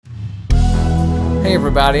Hey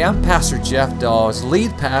everybody, I'm Pastor Jeff Dawes,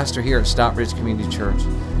 lead pastor here at Stockbridge Community Church.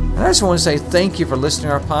 And I just want to say thank you for listening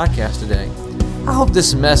to our podcast today. I hope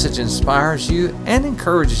this message inspires you and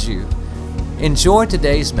encourages you. Enjoy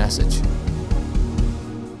today's message.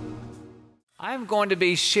 I'm going to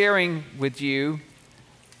be sharing with you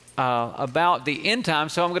about the end time,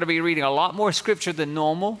 so I'm going to be reading a lot more scripture than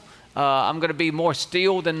normal. I'm going to be more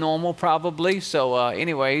still than normal probably. So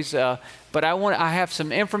but I have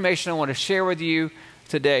some information I want to share with you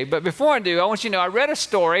today. But before I do, I want you to know I read a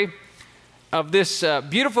story of this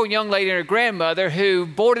beautiful young lady and her grandmother who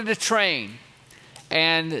boarded a train.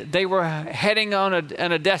 And they were heading on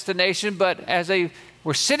a destination, but as they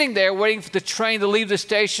were sitting there waiting for the train to leave the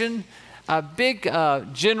station, a big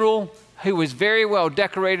general who was very well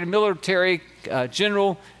decorated, military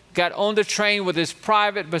general, got on the train with his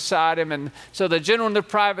private beside him. And so the general and the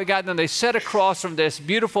private got them. They sat across from this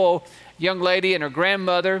beautiful young lady and her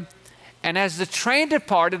grandmother. And as the train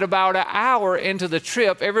departed about an hour into the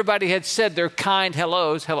trip, everybody had said their kind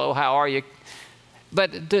hellos. Hello, how are you?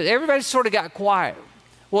 But everybody sort of got quiet.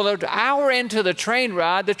 Well, an hour into the train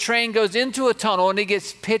ride, the train goes into a tunnel and it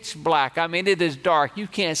gets pitch black. I mean, it is dark. You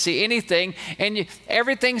can't see anything. And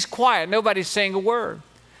everything's quiet. Nobody's saying a word.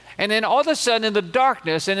 And then all of a sudden in the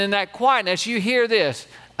darkness and in that quietness, you hear this,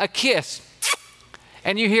 a kiss.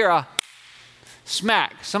 And you hear a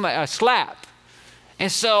smack, a slap.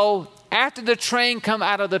 And so after the train come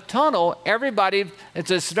out of the tunnel, everybody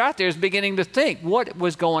that's out there is beginning to think what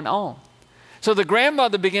was going on. So the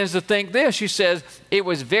grandmother begins to think this. She says, it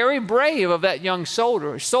was very brave of that young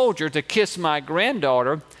soldier to kiss my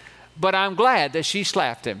granddaughter, but I'm glad that she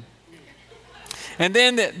slapped him. And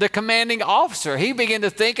then the commanding officer, he began to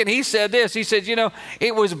think, and he said this. He said,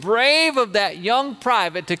 it was brave of that young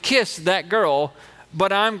private to kiss that girl,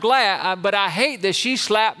 but I'm glad, but I hate that she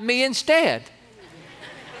slapped me instead.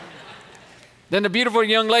 Then the beautiful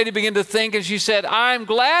young lady began to think, and she said, I'm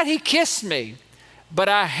glad he kissed me, but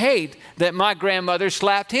I hate that my grandmother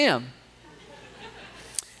slapped him.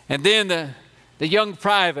 And then the young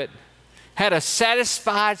private had a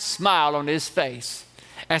satisfied smile on his face.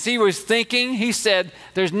 As he was thinking, he said,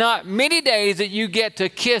 there's not many days that you get to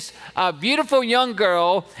kiss a beautiful young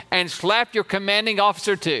girl and slap your commanding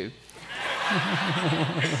officer too.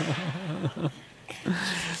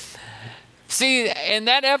 See, in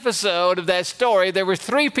that episode of that story, there were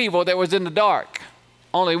 3 people that was in the dark.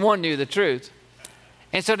 Only one knew the truth.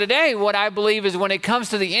 And so today, what I believe is when it comes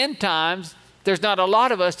to the end times, there's not a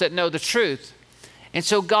lot of us that know the truth. And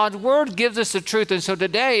so God's word gives us the truth. And so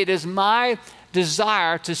today, it is my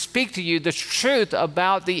desire to speak to you the truth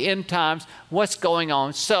about the end times, what's going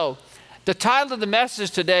on. So the title of the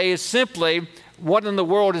message today is simply, what in the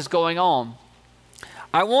world is going on?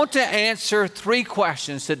 I want to answer 3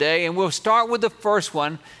 questions today, and we'll start with the first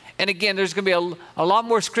one. And again, there's going to be a lot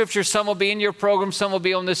more scripture. Some will be in your program, some will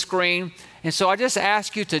be on the screen. And so I just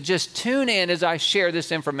ask you to just tune in as I share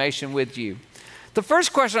this information with you. The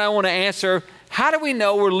first question I want to answer, how do we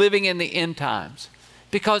know we're living in the end times?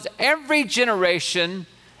 Because every generation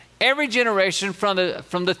from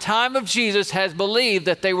the time of Jesus has believed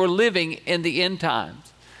that they were living in the end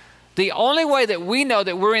times. The only way that we know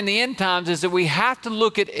that we're in the end times is that we have to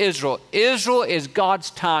look at Israel. Israel is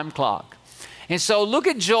God's time clock. And so look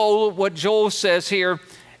at Joel, what Joel says here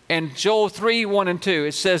in Joel 3:1-2.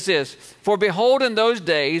 It says this, for behold in those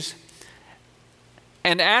days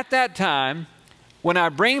and at that time, when I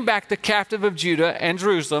bring back the captive of Judah and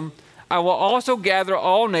Jerusalem, I will also gather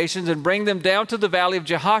all nations and bring them down to the valley of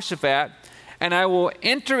Jehoshaphat, and I will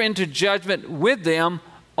enter into judgment with them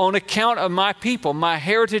on account of my people, my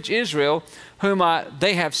heritage Israel, whom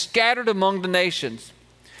they have scattered among the nations.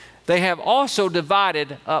 They have also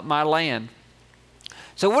divided up my land.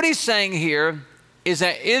 So what he's saying here is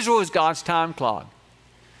that Israel is God's time clock.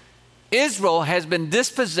 Israel has been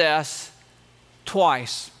dispossessed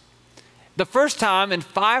twice. The first time in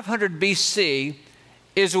 500 BC,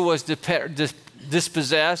 Israel was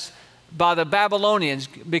dispossessed by the Babylonians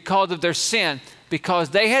because of their sin. Because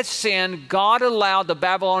they had sinned, God allowed the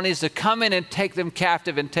Babylonians to come in and take them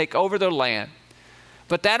captive and take over their land.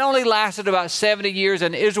 But that only lasted about 70 years,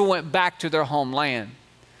 and Israel went back to their homeland.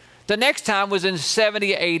 The next time was in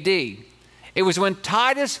 70 AD. It was when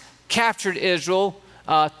Titus captured Israel,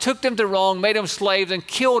 took them to Rome, made them slaves, and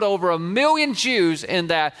killed over 1 million Jews in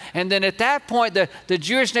that. And then at that point, the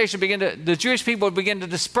Jewish nation the Jewish people began to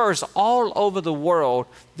disperse all over the world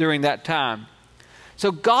during that time.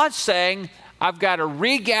 So God's saying, I've got to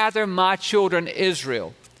regather my children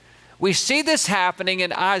Israel. We see this happening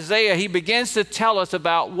in Isaiah. He begins to tell us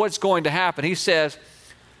about what's going to happen. He says,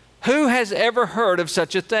 who has ever heard of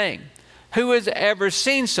such a thing? Who has ever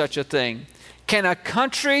seen such a thing? Can a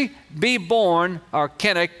country be born, or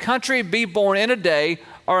can a country be born in a day,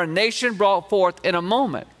 or a nation brought forth in a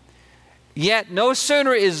moment? Yet no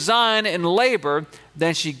sooner is Zion in labor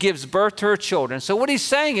than she gives birth to her children. So what he's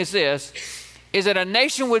saying is this, is that a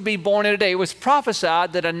nation would be born in a day. It was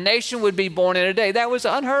prophesied that a nation would be born in a day. That was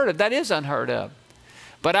unheard of. That is unheard of.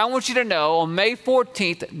 But I want you to know, on May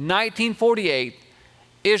 14th, 1948,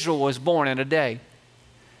 Israel was born in a day.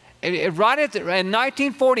 In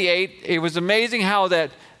 1948, it was amazing how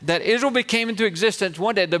that Israel became into existence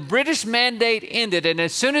one day. The British mandate ended, and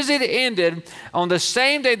as soon as it ended, on the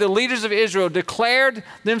same day, the leaders of Israel declared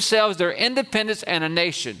themselves their independence and a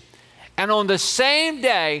nation. And on the same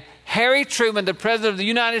day, Harry Truman, the President of the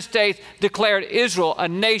United States, declared Israel a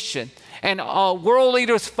nation. And world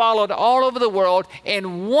leaders followed all over the world,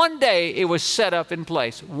 and one day it was set up in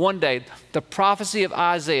place. One day, the prophecy of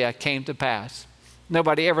Isaiah came to pass.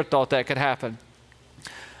 Nobody ever thought that could happen.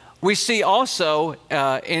 We see also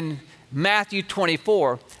in Matthew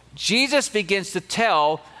 24, Jesus begins to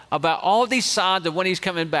tell about all these signs of when he's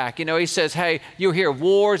coming back. You know, he says, hey, you'll hear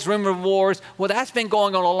wars, rumor of wars. Well, that's been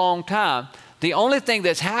going on a long time. The only thing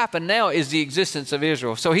that's happened now is the existence of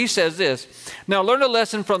Israel. So he says this, now learn a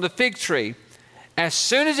lesson from the fig tree. As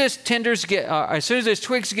soon as its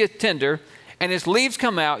twigs get tender and its leaves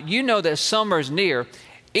come out, you know that summer is near.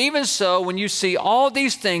 Even so, when you see all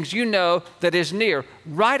these things, you know that it's near,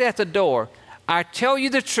 right at the door. I tell you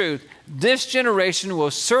the truth, this generation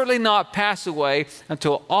will certainly not pass away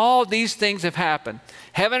until all these things have happened.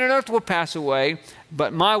 Heaven and earth will pass away,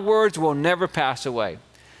 but my words will never pass away.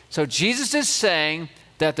 So Jesus is saying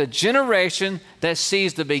that the generation that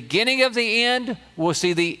sees the beginning of the end will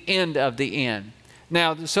see the end of the end.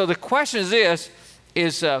 Now, so the question is this,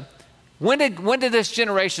 when did this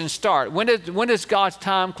generation start? When does God's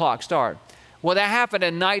time clock start? Well, that happened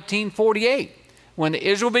in 1948. When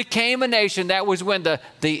Israel became a nation, that was when the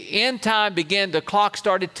end time began, the clock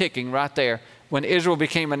started ticking right there, when Israel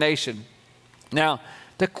became a nation. Now,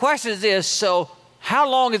 the question is this, so how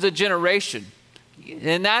long is a generation?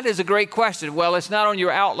 And that is a great question. Well, it's not on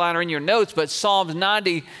your outline or in your notes, but Psalms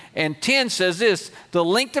 90:10 says this, the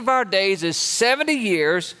length of our days is 70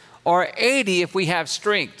 years or 80 if we have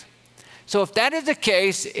strength. So if that is the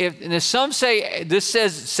case, and some say, this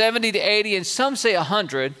says 70 to 80, and some say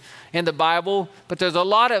 100 in the Bible, but there's a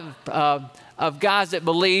lot of guys that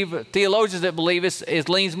believe, theologians that believe it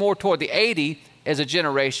leans more toward the 80 as a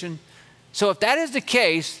generation. So if that is the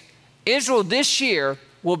case, Israel this year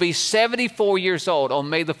will be 74 years old on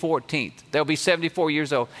May the 14th. They'll be 74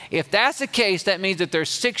 years old. If that's the case, that means that there's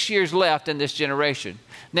 6 years left in this generation.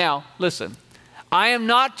 Now, listen, I am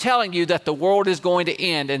not telling you that the world is going to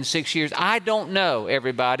end in 6 years. I don't know,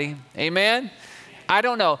 everybody. Amen? I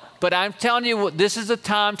don't know. But I'm telling you, this is a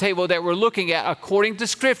timetable that we're looking at. According to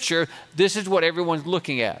Scripture, this is what everyone's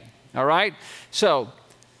looking at. All right? So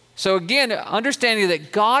again, understanding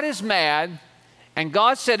that God is mad. And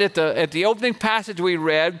God said at the opening passage we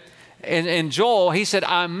read in Joel, he said,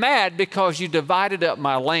 I'm mad because you divided up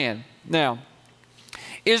my land. Now,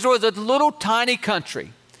 Israel is a little tiny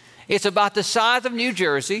country. It's about the size of New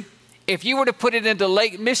Jersey. If you were to put it into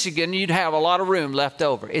Lake Michigan, you'd have a lot of room left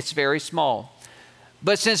over. It's very small.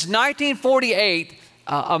 But since 1948,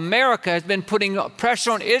 America has been putting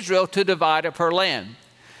pressure on Israel to divide up her land.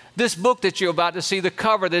 This book that you're about to see, the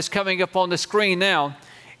cover that's coming up on the screen now,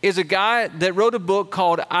 is a guy that wrote a book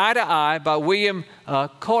called Eye to Eye by William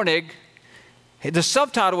Koenig. The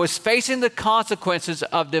subtitle was Facing the Consequences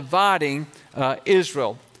of Dividing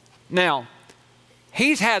Israel. Now,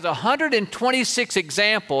 he has 126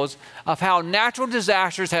 examples of how natural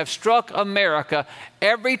disasters have struck America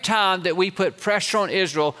every time that we put pressure on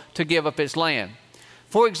Israel to give up its land.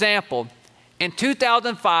 For example, in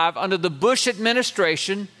 2005, under the Bush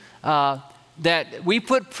administration, that we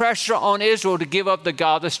put pressure on Israel to give up the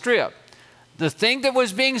Gaza Strip. The thing that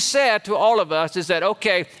was being said to all of us is that,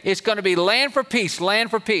 okay, it's going to be land for peace,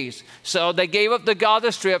 land for peace. So they gave up the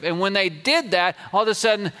Gaza Strip, and when they did that, all of a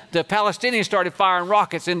sudden the Palestinians started firing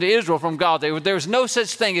rockets into Israel from Gaza. There was no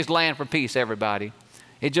such thing as land for peace, everybody.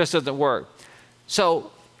 It just doesn't work.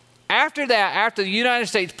 So after that, after the United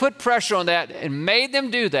States put pressure on that and made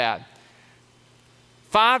them do that,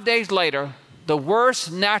 5 days later, the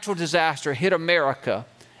worst natural disaster hit America,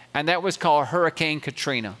 and that was called Hurricane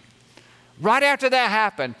Katrina. Right after that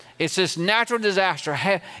happened, it's this natural disaster.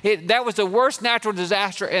 That was the worst natural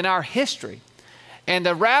disaster in our history. And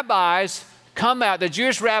the rabbis come out, the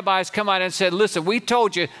Jewish rabbis come out and said, listen, we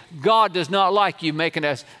told you God does not like you making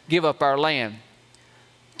us give up our land.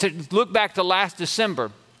 To look back to last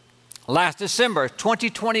December,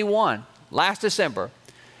 2021, last December.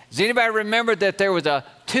 Does anybody remember that there was a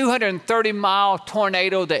 230-mile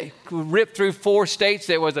tornado that ripped through 4 states.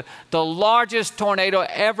 There was the largest tornado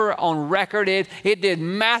ever on record. It did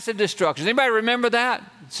massive destruction. Anybody remember that?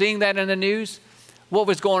 Seeing that in the news? What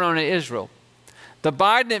was going on in Israel? The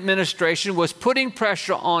Biden administration was putting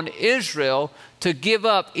pressure on Israel to give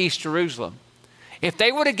up East Jerusalem. If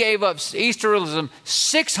they would have gave up East Jerusalem,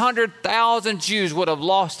 600,000 Jews would have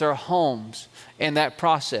lost their homes in that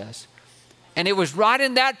process. And it was right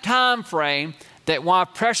in that time frame that while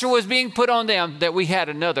pressure was being put on them, that we had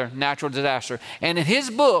another natural disaster. And in his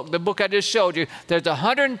book, the book I just showed you, there's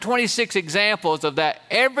 126 examples of that.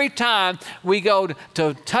 Every time we go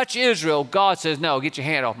to touch Israel, God says, no, get your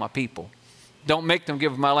hand off my people. Don't make them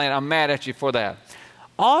give up my land. I'm mad at you for that.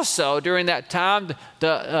 Also, during that time,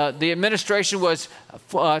 the administration was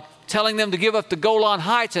telling them to give up the Golan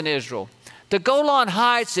Heights in Israel. The Golan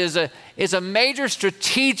Heights is a major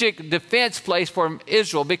strategic defense place for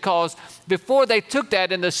Israel, because before they took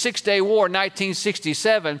that in the Six-Day War in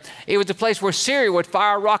 1967, it was a place where Syria would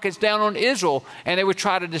fire rockets down on Israel and they would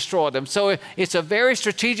try to destroy them. So it's a very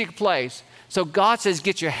strategic place. So God says,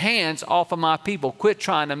 get your hands off of my people. Quit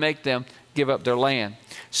trying to make them give up their land.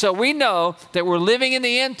 So we know that we're living in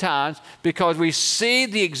the end times because we see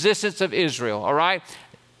the existence of Israel, all right?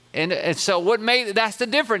 And so that's the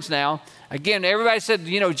difference now. Again, everybody said,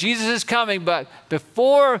 Jesus is coming, but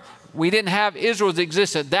before we didn't have Israel's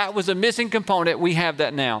existence. That was a missing component. We have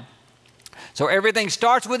that now. So everything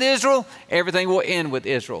starts with Israel. Everything will end with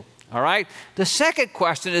Israel. All right? The second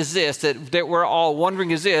question is this, that we're all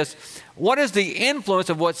wondering is this: what is the influence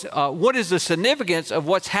of what is the significance of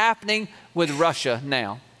what's happening with Russia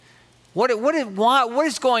now? What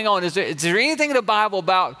is going on? Is there anything in the Bible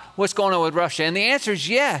about what's going on with Russia? And the answer is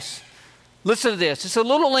yes. Listen to this. It's a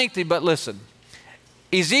little lengthy, but listen.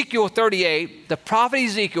 Ezekiel 38, the prophet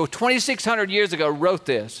Ezekiel, 2,600 years ago, wrote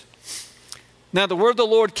this. Now the word of the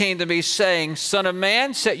Lord came to me, saying, Son of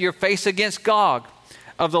man, set your face against Gog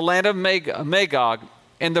of the land of Magog,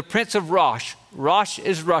 and the prince of Rosh. Rosh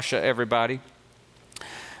is Russia, everybody.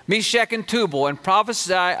 Meshech and Tubal, and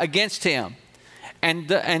prophesy against him,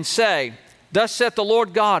 and say, Thus saith the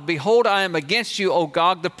Lord God, Behold, I am against you, O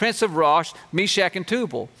Gog, the prince of Rosh, Meshech and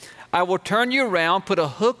Tubal. I will turn you around, put a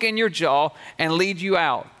hook in your jaw, and lead you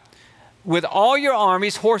out. With all your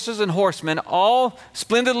armies, horses and horsemen, all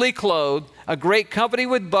splendidly clothed, a great company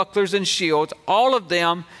with bucklers and shields, all of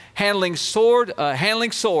them handling swords.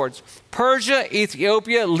 Persia,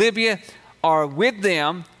 Ethiopia, Libya are with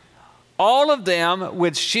them, all of them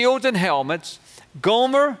with shields and helmets.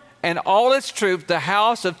 Gomer and all its troops, the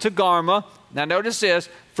house of Togarmah. Now notice this,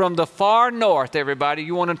 from the far north, everybody.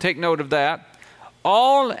 You want to take note of that.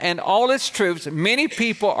 All its troops, many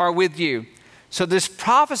people are with you. So this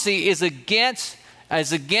prophecy is against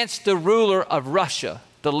the ruler of Russia,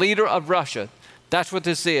 the leader of Russia. That's what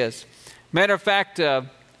this is. Matter of fact,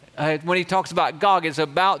 when he talks about Gog, it's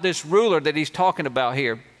about this ruler that he's talking about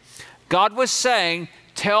here. God was saying,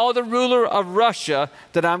 tell the ruler of Russia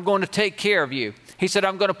that I'm going to take care of you. He said,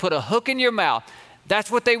 I'm going to put a hook in your mouth.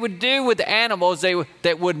 That's what they would do with the animals. They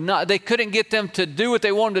couldn't get them to do what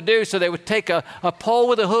they wanted to do, so they would take a pole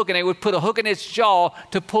with a hook and they would put a hook in its jaw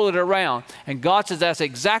to pull it around. And God says, that's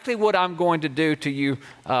exactly what I'm going to do to you,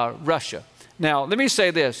 Russia. Now, let me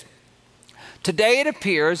say this. Today it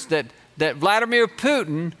appears that Vladimir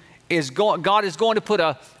Putin God is going to put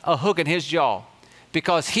a hook in his jaw,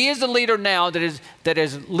 because he is the leader now that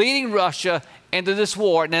is leading Russia into this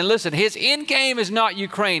war. Now listen, his end game is not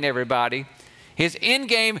Ukraine, everybody. His end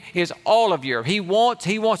game is all of Europe. He wants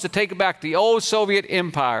to take back the old Soviet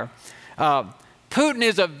empire. Putin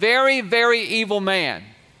is a very, very evil man.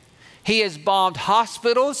 He has bombed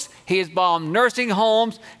hospitals. He has bombed nursing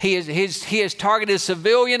homes. He has targeted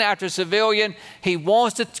civilian after civilian. He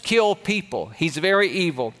wants to kill people. He's very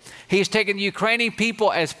evil. He's taken the Ukrainian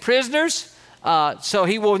people as prisoners, so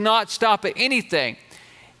he will not stop at anything.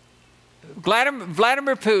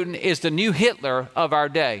 Vladimir Putin is the new Hitler of our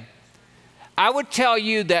day. I would tell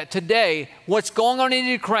you that today, what's going on in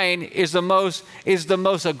Ukraine is the most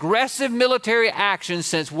aggressive military action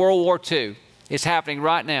since World War II. It's happening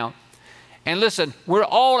right now. And listen, we're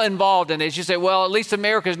all involved in it. You say, well, at least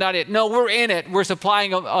America's not in it. No, we're in it. We're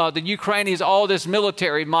supplying the Ukrainians all this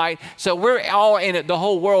military might. So we're all in it. The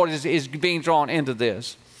whole world is being drawn into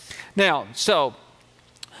this. Now, so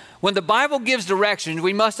when the Bible gives directions,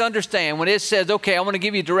 we must understand when it says, okay, I want to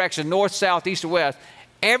give you direction, north, south, east, or west.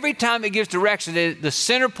 Every time it gives direction, the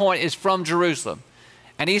center point is from Jerusalem.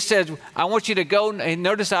 And he says, I want you to go, and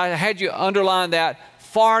notice I had you underline that,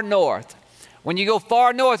 far north. When you go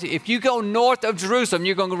far north, if you go north of Jerusalem,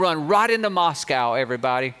 you're going to run right into Moscow,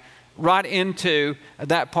 everybody, right into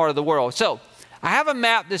that part of the world. So I have a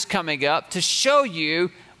map that's coming up to show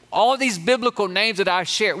you all these biblical names that I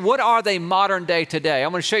shared. What are they modern day today?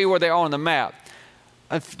 I'm going to show you where they are on the map.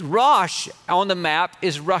 Rosh on the map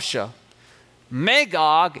is Russia.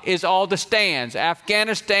 Magog is all the stands.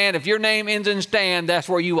 Afghanistan, if your name ends in stand, that's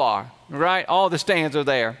where you are, right? All the stands are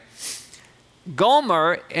there.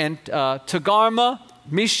 Gomer and Togarmah,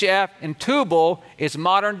 Meshech, and Tubal is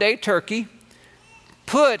modern day Turkey.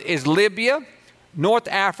 Put is Libya, North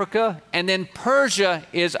Africa, and then Persia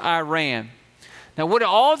is Iran. Now, what do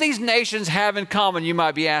all these nations have in common, you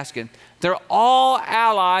might be asking? They're all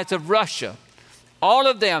allies of Russia. All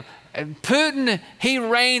of them. And Putin, he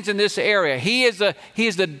reigns in this area. He is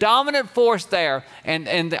the dominant force there.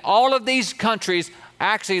 And all of these countries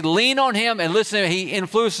actually lean on him and listen to him. He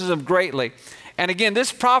influences them greatly. And again,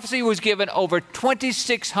 this prophecy was given over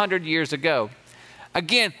 2,600 years ago.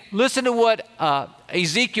 Again, listen to what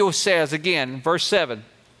Ezekiel says again, verse 7.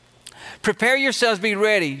 Prepare yourselves, be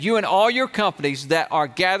ready, you and all your companies that are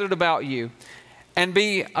gathered about you, and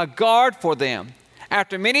be a guard for them.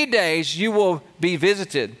 After many days you will be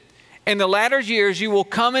visited. In the latter years you will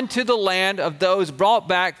come into the land of those brought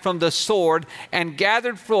back from the sword and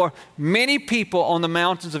gathered for many people on the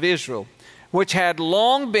mountains of Israel, which had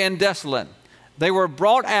long been desolate. They were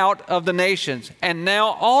brought out of the nations, and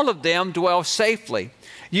now all of them dwell safely.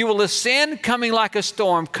 You will ascend coming like a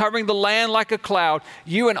storm, covering the land like a cloud,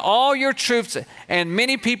 you and all your troops and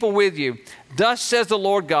many people with you. Thus says the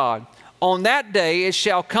Lord God, on that day it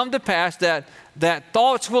shall come to pass that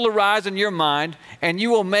thoughts will arise in your mind, and you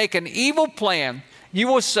will make an evil plan. You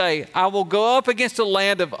will say, I will go up against a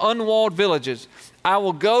land of unwalled villages. I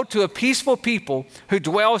will go to a peaceful people who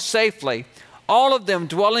dwell safely, all of them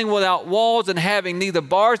dwelling without walls and having neither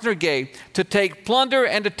bars nor gate, to take plunder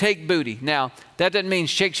and to take booty. Now, that doesn't mean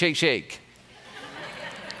shake, shake, shake.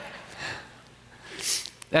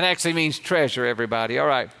 That actually means treasure, everybody. All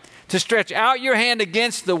right. To stretch out your hand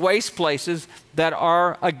against the waste places that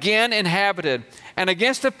are again inhabited, and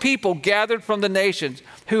against the people gathered from the nations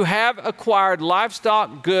who have acquired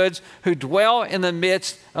livestock, goods, who dwell in the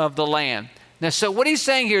midst of the land. Now, so what he's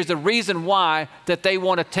saying here is the reason why that they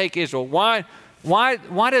want to take Israel. Why do the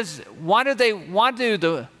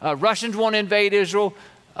Russians want to invade Israel?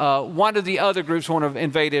 Why do the other groups want to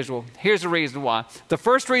invade Israel? Here's the reason why. The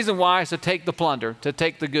first reason why is to take the plunder, to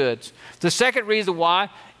take the goods. The second reason why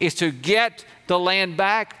is to get the land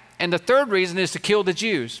back. And the third reason is to kill the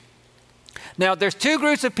Jews. Now, there's two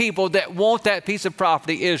groups of people that want that piece of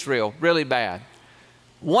property, Israel, really bad.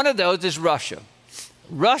 One of those is Russia.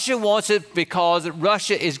 Russia wants it because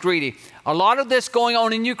Russia is greedy. A lot of this going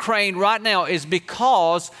on in Ukraine right now is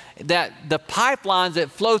because that the pipelines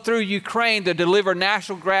that flow through Ukraine to deliver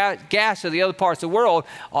natural gas to the other parts of the world,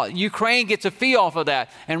 Ukraine gets a fee off of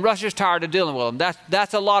that, and Russia's tired of dealing with them.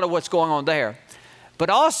 That's a lot of what's going on there. But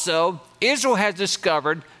also, Israel has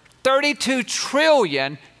discovered 32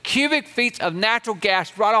 trillion cubic feet of natural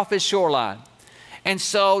gas right off its shoreline. And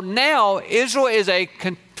so now Israel is a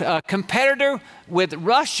competitor with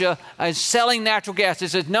Russia selling natural gas.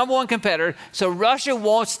 It's its number one competitor. So Russia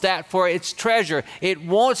wants that for its treasure. It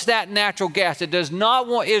wants that natural gas. It does not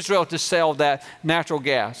want Israel to sell that natural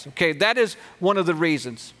gas. Okay, that is one of the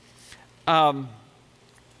reasons. The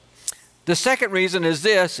second reason is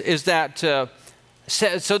this, is that,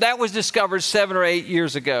 so that was discovered 7 or 8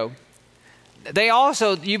 years ago. They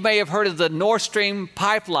also, you may have heard of the Nord Stream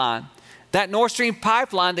pipeline. That Nord Stream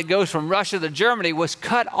pipeline that goes from Russia to Germany was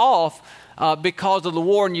cut off because of the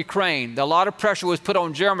war in Ukraine. A lot of pressure was put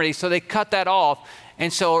on Germany, so they cut that off.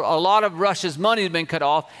 And so a lot of Russia's money has been cut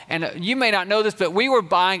off. And you may not know this, but we were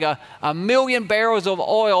buying a million barrels of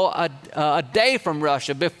oil a day from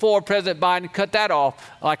Russia before President Biden cut that off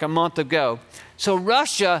like a month ago. So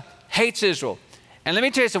Russia hates Israel. And let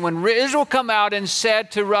me tell you something, when Israel come out and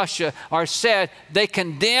said to Russia, or said they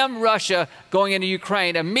condemned Russia going into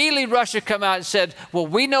Ukraine, immediately Russia come out and said, well,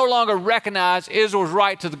 we no longer recognize Israel's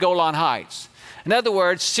right to the Golan Heights. In other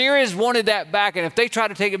words, Syria's wanted that back, and if they try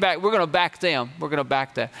to take it back, we're going to back them. We're going to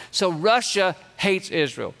back that. So Russia hates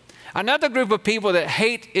Israel. Another group of people that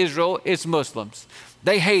hate Israel is Muslims.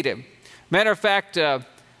 They hate him. Matter of fact,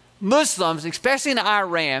 Muslims, especially in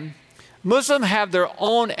Iran, Muslims have their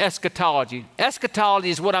own eschatology.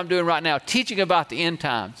 Eschatology is what I'm doing right now, teaching about the end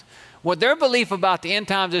times. What their belief about the end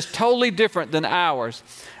times is totally different than ours.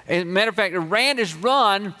 As a matter of fact, Iran is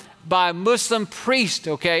run by Muslim priests,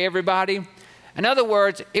 okay, everybody? In other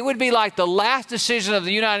words, it would be like the last decision of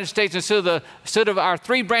the United States instead of our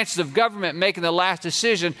three branches of government making the last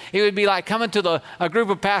decision. It would be like coming to a group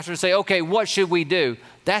of pastors and say, okay, what should we do?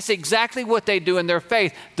 That's exactly what they do in their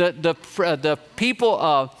faith. The people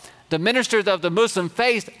of the ministers of the Muslim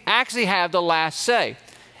faith actually have the last say.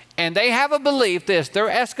 And they have a belief, their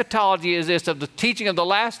eschatology is this, of the teaching of the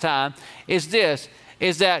last time, is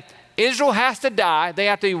that Israel has to die. They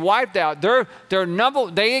have to be wiped out.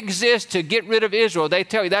 They exist to get rid of Israel. They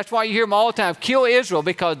tell you, that's why you hear them all the time, kill Israel,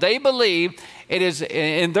 because they believe it is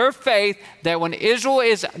in their faith that when Israel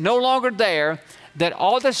is no longer there, that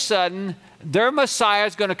all of a sudden their Messiah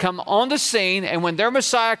is going to come on the scene. And when their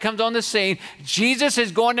Messiah comes on the scene, Jesus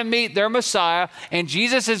is going to meet their Messiah, and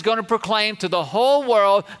Jesus is going to proclaim to the whole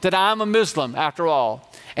world that I'm a Muslim after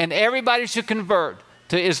all. And everybody should convert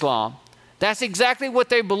to Islam. That's exactly what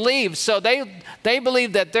they believe. So they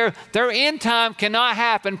believe that their end time cannot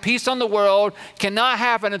happen. Peace on the world cannot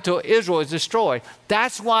happen until Israel is destroyed.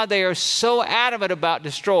 That's why they are so adamant about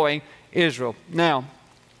destroying Israel. Now,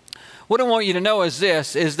 what I want you to know is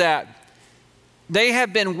this, is that they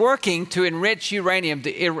have been working to enrich uranium,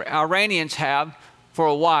 the Iranians have, for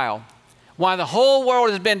a while. While the whole world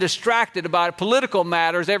has been distracted about political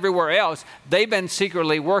matters everywhere else, they've been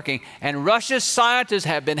secretly working. And Russia's scientists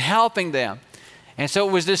have been helping them. And so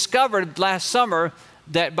it was discovered last summer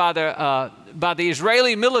that by the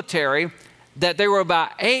Israeli military that they were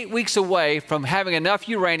about 8 weeks away from having enough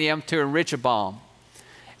uranium to enrich a bomb.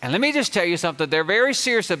 And let me just tell you something. They're very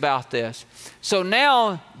serious about this. So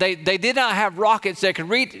now they did not have rockets that could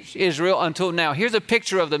reach Israel until now. Here's a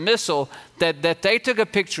picture of the missile that they took a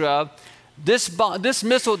picture of. This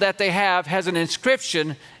missile that they have has an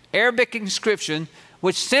inscription, Arabic inscription,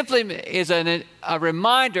 which simply is a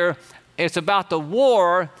reminder. It's about the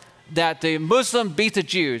war that the Muslim beat the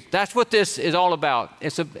Jews. That's what this is all about.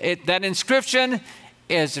 That inscription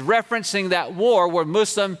is referencing that war where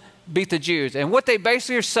Muslim beat the Jews. And what they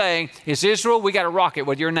basically are saying is, Israel, we got a rocket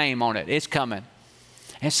with your name on it. It's coming.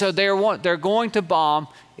 And so they're going to bomb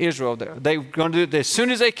Israel. They're going to do this. As soon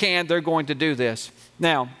as they can, they're going to do this.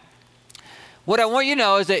 Now, what I want you to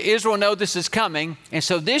know is that Israel knows this is coming. And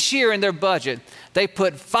so this year in their budget, they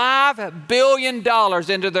put $5 billion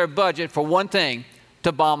into their budget for one thing,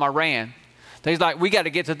 to bomb Iran. They're like, we got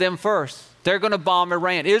to get to them first. They're going to bomb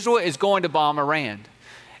Iran. Israel is going to bomb Iran.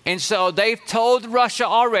 And so they've told Russia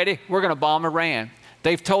already, we're going to bomb Iran.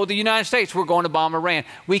 They've told the United States, we're going to bomb Iran.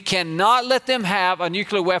 We cannot let them have a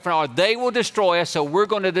nuclear weapon or they will destroy us, so we're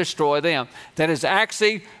going to destroy them. That is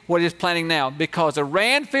actually what is planning now, because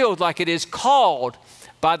Iran feels like it is called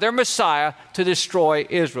by their Messiah to destroy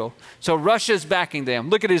Israel. So Russia is backing them.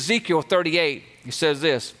 Look at Ezekiel 38. He says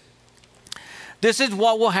this. This is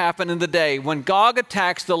what will happen in the day when Gog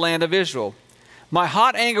attacks the land of Israel. My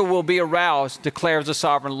hot anger will be aroused, declares the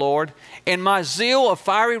sovereign Lord. In my zeal of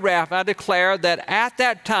fiery wrath, I declare that at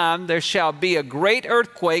that time there shall be a great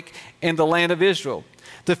earthquake in the land of Israel.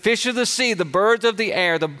 The fish of the sea, the birds of the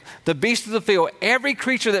air, the beasts of the field, every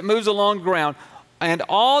creature that moves along the ground, and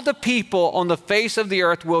all the people on the face of the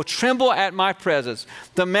earth will tremble at my presence.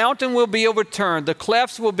 The mountain will be overturned, the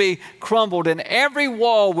clefts will be crumbled, and every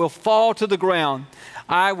wall will fall to the ground.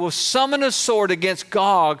 I will summon a sword against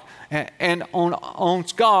Gog, and on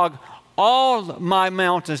Gog, all my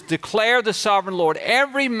mountains, declare the sovereign Lord.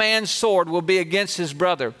 Every man's sword will be against his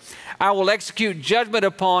brother. I will execute judgment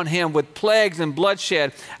upon him with plagues and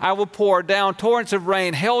bloodshed. I will pour down torrents of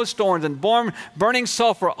rain, hailstorms, and burning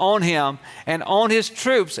sulfur on him and on his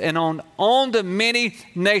troops and on the many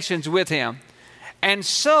nations with him. And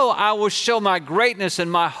so I will show my greatness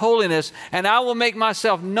and my holiness, and I will make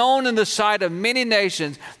myself known in the sight of many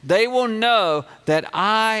nations. They will know that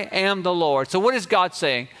I am the Lord. So what is God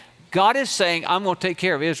saying? God is saying, I'm going to take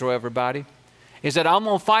care of Israel, everybody. Is that I'm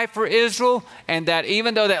going to fight for Israel, and that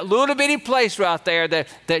even though that little bitty place right there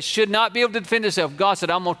that should not be able to defend itself, God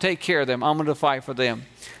said, I'm going to take care of them. I'm going to fight for them.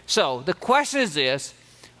 So the question is this,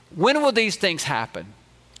 when will these things happen?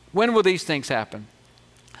 When will these things happen?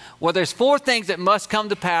 Well, there's 4 things that must come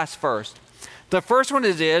to pass first. The first one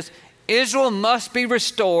is this, Israel must be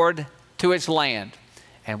restored to its land.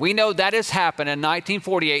 And we know that has happened in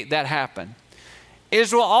 1948, that happened.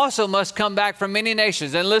 Israel also must come back from many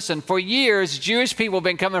nations. And listen, for years, Jewish people have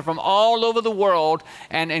been coming from all over the world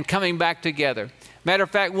and coming back together. Matter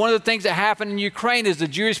of fact, one of the things that happened in Ukraine is the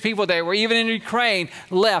Jewish people that were even in Ukraine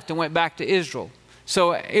left and went back to Israel.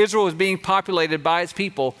 So Israel is being populated by its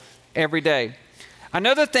people every day.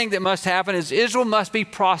 Another thing that must happen is Israel must be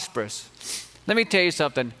prosperous. Let me tell you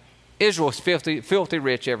something. Israel is filthy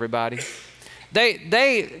rich, everybody.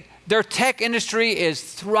 Their tech industry is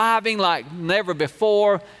thriving like never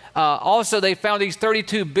before. Also, they found these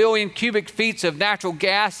 32 billion cubic feet of natural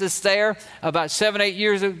gas that's there. About 7-8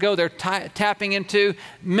 years ago, they're tapping into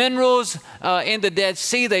minerals in the Dead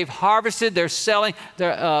Sea. They've harvested, they're selling.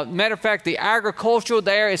 Matter of fact, the agriculture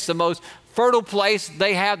there is the most fertile place.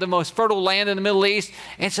 They have the most fertile land in the Middle East.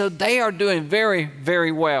 And so they are doing very,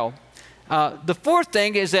 very well. The fourth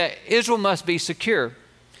thing is that Israel must be secure.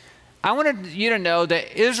 I wanted you to know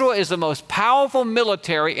that Israel is the most powerful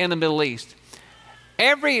military in the Middle East.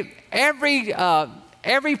 Every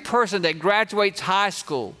person that graduates high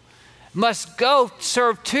school must go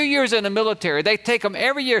serve 2 years in the military. They take them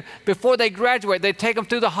every year before they graduate. They take them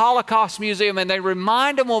through the Holocaust Museum and they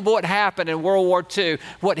remind them of what happened in World War II,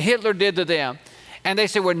 what Hitler did to them. And they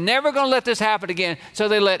say, we're never going to let this happen again. So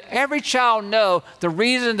they let every child know the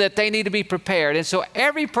reason that they need to be prepared. And so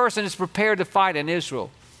every person is prepared to fight in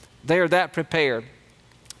Israel. They are that prepared.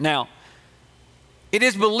 Now, it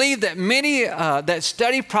is believed that many that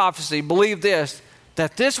study prophecy believe this,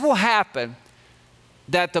 that this will happen,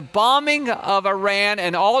 that the bombing of Iran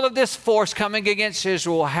and all of this force coming against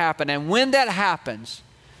Israel will happen. And when that happens,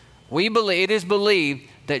 it is believed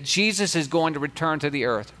that Jesus is going to return to the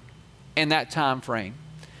earth in that time frame.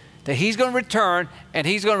 That he's going to return, and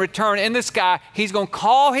he's going to return in the sky. He's going to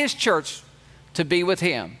call his church to be with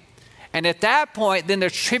him. And at that point, then the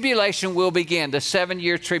tribulation will begin. The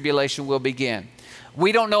 7-year tribulation will begin.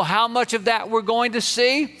 We don't know how much of that we're going to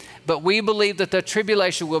see, but we believe that the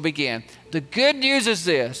tribulation will begin. The good news is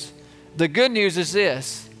this. The good news is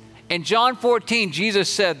this. In John 14, Jesus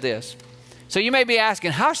said this. So you may be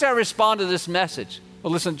asking, how should I respond to this message?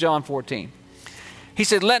 Well, listen to John 14. He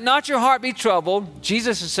said, let not your heart be troubled.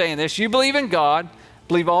 Jesus is saying this. You believe in God,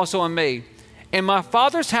 believe also in me. In my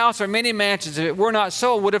Father's house are many mansions. If it were not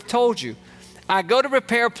so, I would have told you. I go to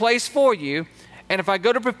prepare a place for you. And if I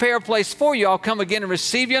go to prepare a place for you, I'll come again and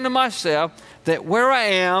receive you unto myself, that where I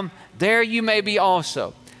am, there you may be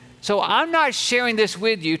also. So I'm not sharing this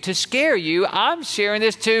with you to scare you. I'm sharing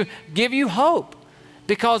this to give you hope.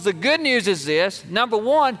 Because the good news is this. Number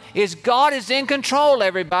one is God is in control,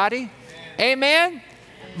 everybody. Amen?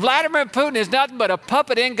 Vladimir Putin is nothing but a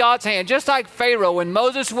puppet in God's hand. Just like Pharaoh, when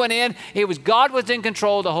Moses went in, God was in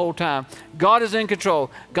control the whole time. God is in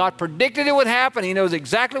control. God predicted it would happen. He knows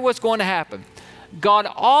exactly what's going to happen. God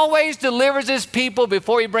always delivers his people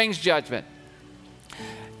before he brings judgment.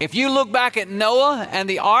 If you look back at Noah and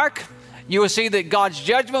the ark, you will see that God's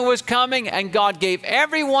judgment was coming and God gave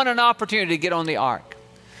everyone an opportunity to get on the ark.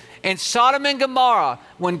 In Sodom and Gomorrah,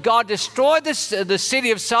 when God destroyed the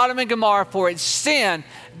city of Sodom and Gomorrah for its sin,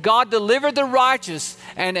 God delivered the righteous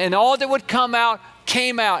and all that would come out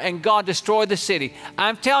came out, and God destroyed the city.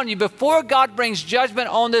 I'm telling you, before God brings judgment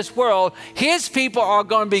on this world, his people are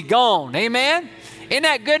going to be gone. Amen? Isn't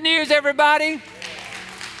that good news, everybody?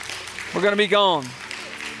 We're going to be gone.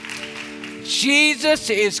 Jesus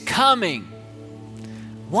is coming.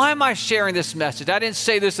 Why am I sharing this message? I didn't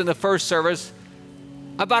say this in the first service.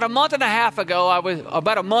 About a month ago,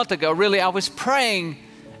 I was praying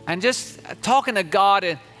and just talking to God,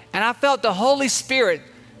 and I felt the Holy Spirit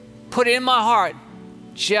put in my heart,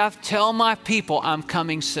 Jeff, tell my people I'm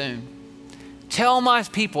coming soon. Tell my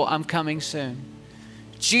people I'm coming soon.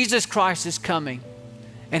 Jesus Christ is coming,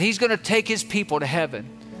 and he's going to take his people to heaven.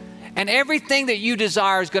 And everything that you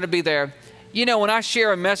desire is going to be there. You know, when I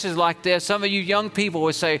share a message like this, some of you young people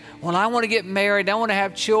would say, well, I want to get married, I want to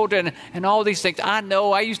have children, and all these things. I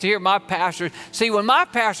know, I used to hear my pastors. See, when my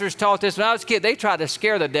pastors taught this when I was a kid, they tried to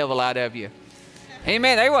scare the devil out of you.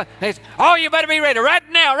 Amen. They said, oh, you better be ready right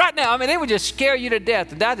now, right now. I mean, they would just scare you to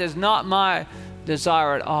death. That is not my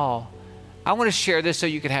desire at all. I want to share this so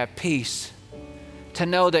you can have peace. To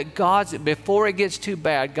know that before it gets too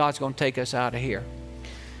bad, God's going to take us out of here.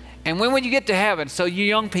 And when you get to heaven, so you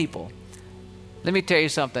young people, let me tell you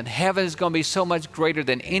something. Heaven is going to be so much greater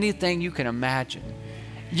than anything you can imagine.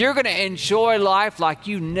 You're going to enjoy life like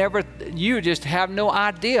you just have no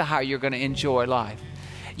idea how you're going to enjoy life.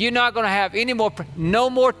 You're not going to have no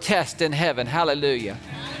more tests in heaven. Hallelujah.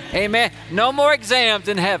 Amen. No more exams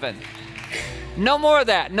in heaven. No more of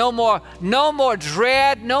that. No more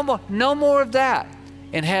dread. No more of that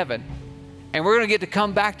in heaven. And we're going to get to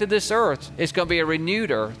come back to this earth. It's going to be a renewed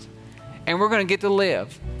earth. And we're going to get to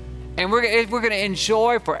live. And we're going to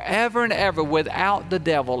enjoy forever and ever without the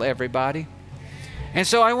devil, everybody. And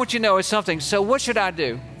so I want you to know it's something. So what should I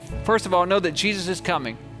do? First of all, know that Jesus is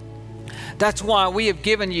coming. That's why we have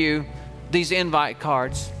given you these invite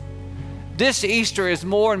cards. This Easter is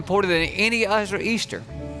more important than any other Easter.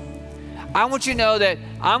 I want you to know that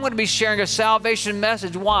I'm going to be sharing a salvation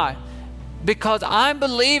message. Why? Because I'm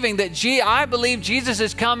believing that I believe Jesus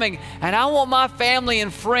is coming, and I want my family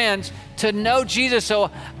and friends to know Jesus. So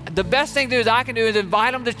the best thing to do is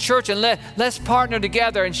invite them to church and let's partner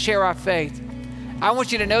together and share our faith. I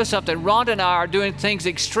want you to know something. Rhonda and I are doing things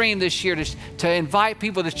extreme this year to invite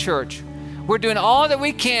people to church. We're doing all that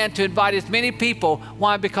we can to invite as many people.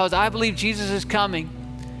 Why? Because I believe Jesus is coming,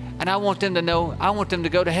 and I want them to know, I want them to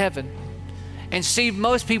go to heaven. And see,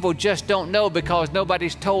 most people just don't know because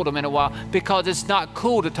nobody's told them in a while, because it's not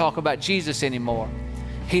cool to talk about Jesus anymore.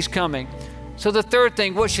 He's coming. So the third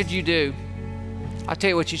thing, what should you do? I'll tell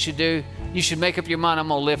you what you should do. You should make up your mind, I'm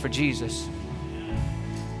going to live for Jesus.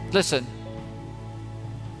 Listen,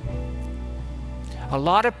 a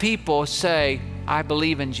lot of people say, I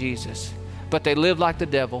believe in Jesus, but they live like the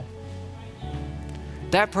devil.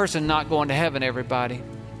 That person not going to heaven, everybody.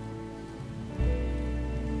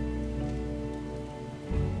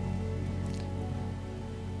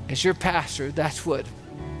 As your pastor, that's what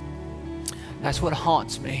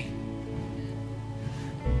haunts me.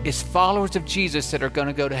 It's followers of Jesus that are going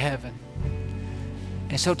to go to heaven.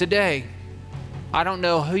 And so today, I don't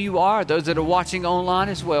know who you are, those that are watching online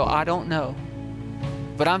as well, I don't know.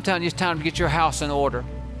 But I'm telling you, it's time to get your house in order.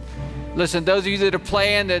 Listen, those of you that are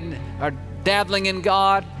playing and are dabbling in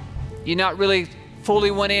God, you're not really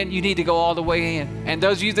fully went in, you need to go all the way in. And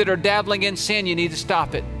those of you that are dabbling in sin, you need to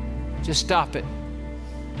stop it. Just stop it.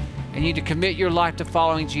 And you need to commit your life to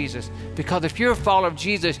following Jesus. Because if you're a follower of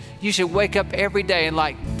Jesus, you should wake up every day and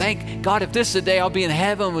thank God, if this is the day I'll be in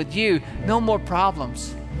heaven with you, no more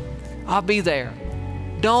problems. I'll be there.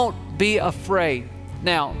 Don't be afraid.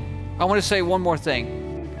 Now, I want to say one more thing.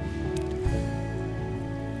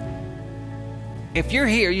 If you're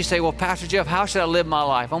here, you say, well, Pastor Jeff, how should I live my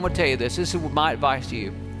life? I'm going to tell you this. This is my advice to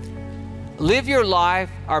you. Live your life,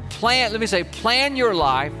 or plan your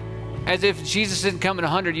life as if Jesus isn't coming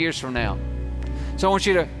 100 years from now. So I want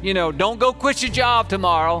you to, don't go quit your job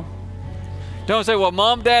tomorrow. Don't say, well,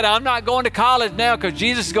 Mom, Dad, I'm not going to college now because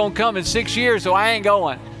Jesus is going to come in 6 years, so I ain't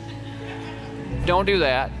going. Don't do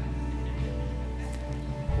that.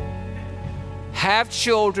 Have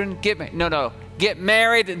children, get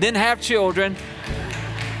married and then have children.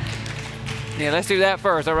 Yeah, let's do that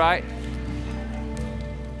first, all right?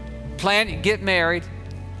 Get married,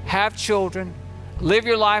 have children, live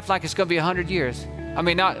your life like it's going to be 100 years. I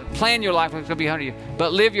mean, not plan your life like it's going to be 100 years,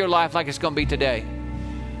 but live your life like it's going to be today.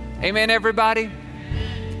 Amen, everybody?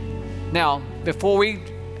 Now, before we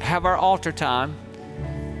have our altar time,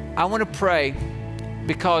 I want to pray,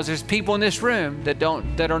 because there's people in this room that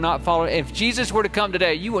are not following. If Jesus were to come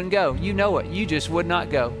today, you wouldn't go. You know it. You just would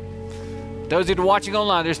not go. Those that are watching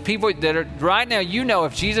online, there's people that are right now,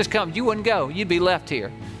 if Jesus comes, you wouldn't go. You'd be left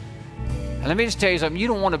here. And let me just tell you something. You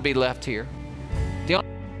don't want to be left here. The only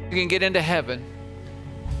way you can get into heaven,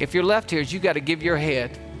 if you're left here, is you got to give your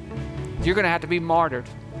head. You're going to have to be martyred.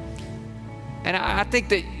 And I think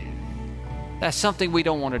that's something we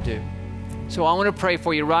don't want to do. So I want to pray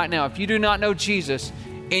for you right now. If you do not know Jesus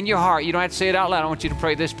in your heart, you don't have to say it out loud. I want you to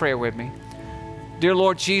pray this prayer with me. Dear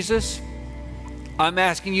Lord Jesus, I'm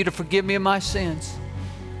asking you to forgive me of my sins.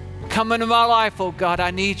 Come into my life, oh God,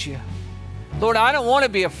 I need you. Lord, I don't want to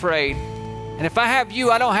be afraid. And if I have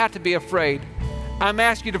you, I don't have to be afraid. I'm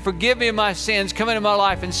asking you to forgive me of my sins, come into my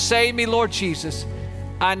life and save me, Lord Jesus.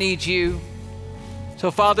 I need you.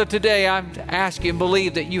 So Father, today I'm asking and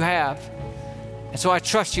believe that you have. And so I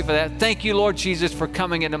trust you for that. Thank you, Lord Jesus, for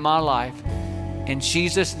coming into my life. In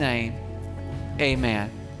Jesus' name,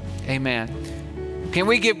 amen. Amen. Can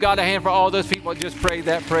we give God a hand for all those people that just prayed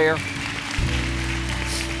that prayer?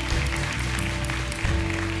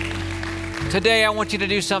 Today, I want you to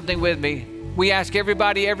do something with me. We ask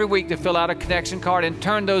everybody every week to fill out a connection card and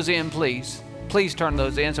turn those in, please. Please turn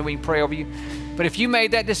those in so we can pray over you. But if you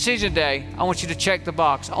made that decision today, I want you to check the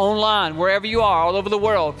box. Online, wherever you are, all over the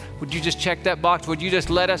world, would you just check that box? Would you just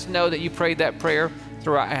let us know that you prayed that prayer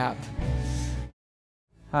through our app?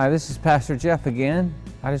 Hi, this is Pastor Jeff again.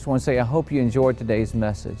 I just want to say I hope you enjoyed today's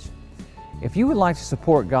message. If you would like to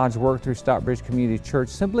support God's work through Stockbridge Community Church,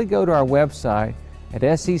 simply go to our website at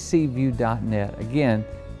sccview.net. Again,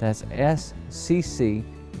 that's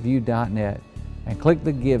sccview.net, and click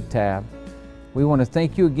the Give tab. We want to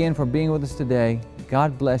thank you again for being with us today.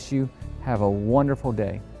 God bless you. Have a wonderful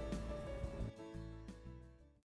day.